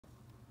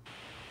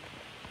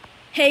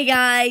Hey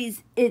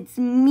guys, it's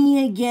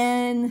me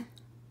again,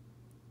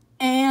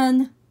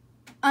 and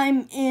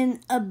I'm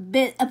in a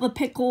bit of a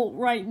pickle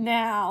right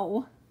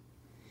now.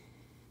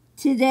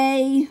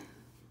 Today,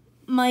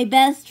 my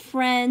best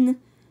friend,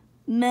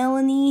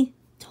 Melanie,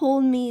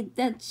 told me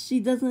that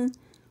she doesn't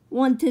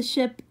want to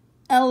ship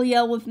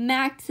Elia with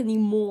Max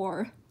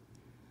anymore.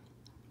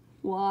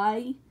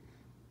 Why?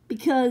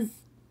 Because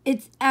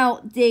it's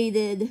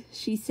outdated,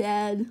 she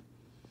said.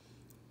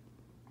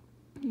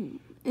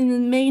 And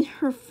it made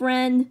her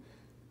friend,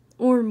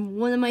 or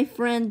one of my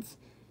friends,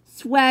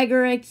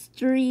 Swagger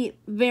X3,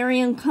 very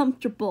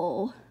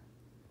uncomfortable.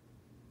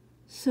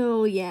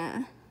 So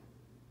yeah,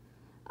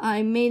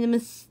 I made a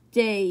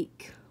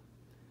mistake.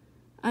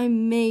 I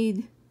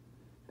made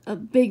a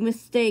big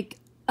mistake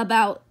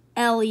about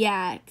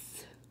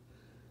Eliax.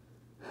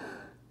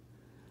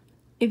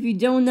 If you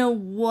don't know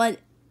what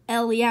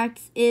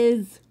Eliax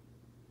is,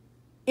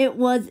 it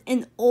was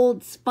an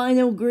old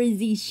Spino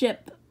Grizzly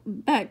ship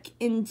back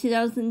in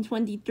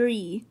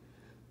 2023,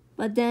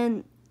 but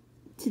then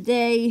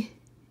today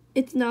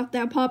it's not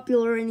that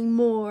popular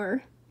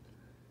anymore,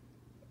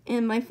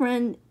 and my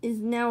friend is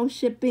now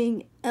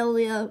shipping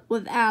Elia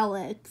with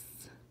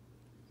Alex,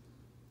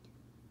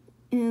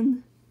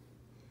 and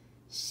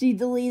she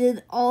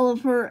deleted all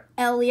of her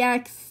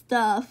Eliax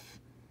stuff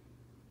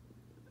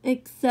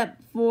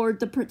except for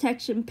the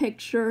protection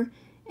picture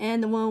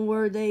and the one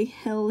where they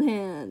held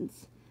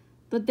hands,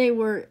 but they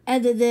were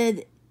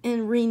edited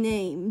and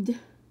renamed.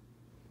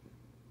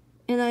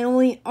 And I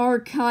only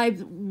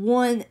archived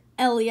one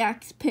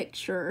Eliax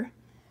picture,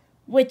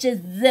 which is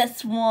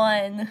this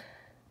one.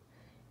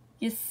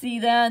 You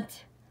see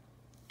that?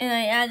 And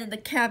I added a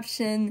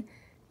caption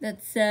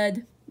that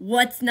said,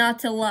 "What's not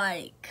to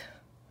like?"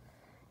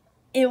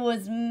 It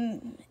was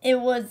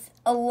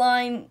a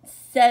line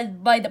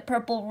said by the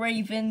Purple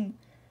Raven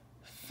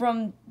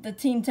from the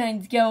Teen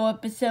Titans Go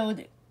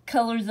episode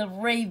Colors of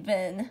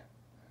Raven.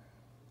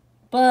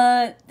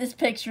 But this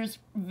picture is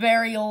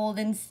very old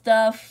and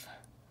stuff.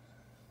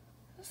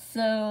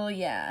 So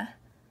yeah,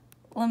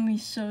 let me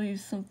show you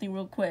something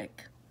real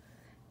quick.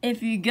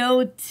 If you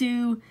go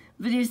to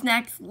Video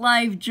Snacks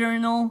Live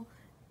Journal,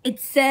 it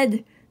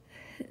said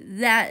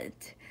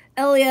that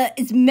Elia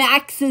is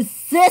Max's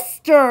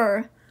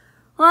sister.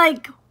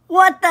 Like,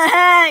 what the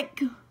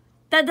heck?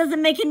 That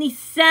doesn't make any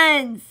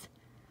sense.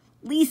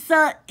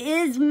 Lisa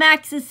is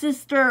Max's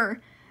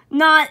sister,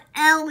 not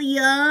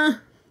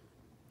Elia.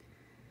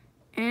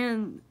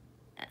 And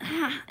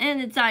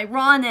it's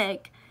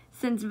ironic,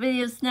 since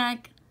Video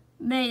Snack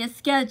made a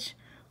sketch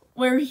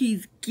where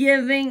he's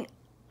giving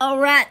a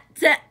rat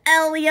to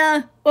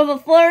Elia with a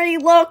flirty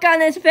look on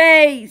his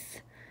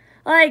face.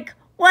 Like,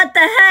 what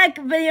the heck,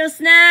 Video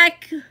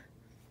Snack?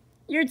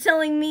 You're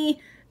telling me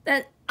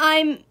that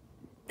I'm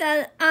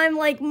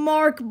like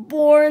Mark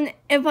Bourne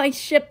if I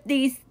ship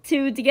these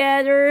two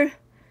together?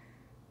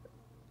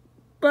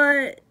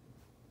 But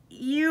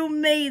you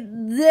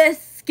made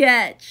this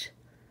sketch.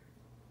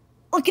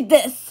 Look at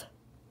this.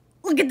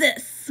 Look at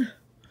this.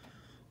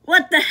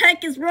 What the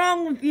heck is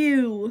wrong with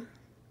you?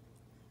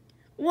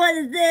 What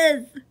is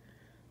this?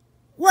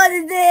 What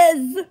is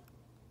this?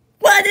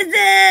 What is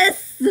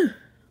this?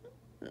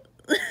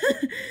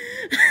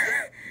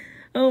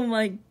 Oh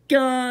my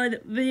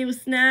god, Video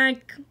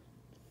Snack.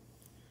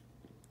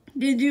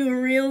 Did you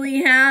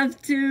really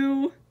have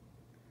to?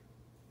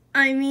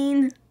 I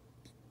mean,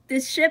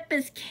 this ship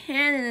is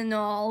canon and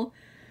all,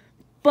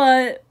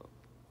 but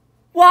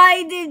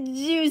why did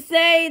you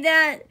say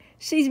that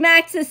she's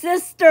Max's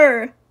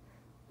sister?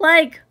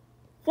 Like,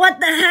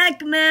 what the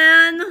heck,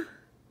 man?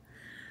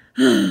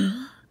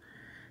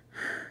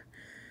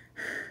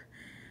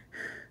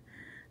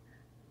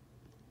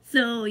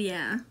 So,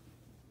 yeah.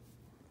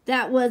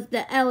 That was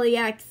the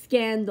Eliax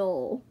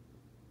scandal.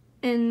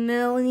 And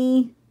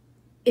Melanie,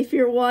 if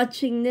you're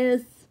watching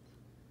this,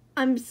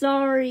 I'm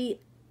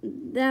sorry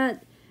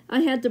that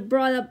I had to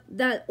bring up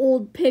that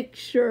old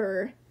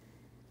picture.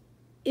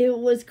 It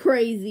was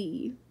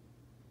crazy.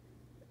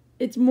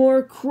 It's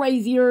more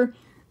crazier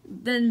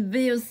than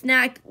Video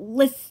Snack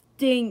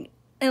listing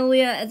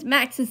Elia as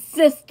Max's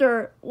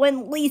sister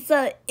when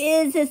Lisa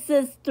is his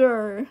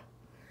sister.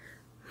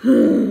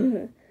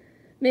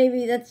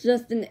 Maybe that's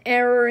just an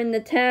error in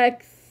the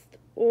text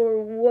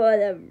or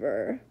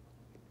whatever.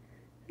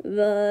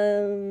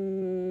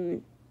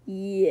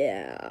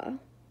 Yeah.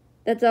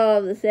 That's all I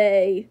have to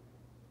say.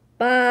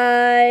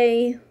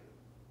 Bye.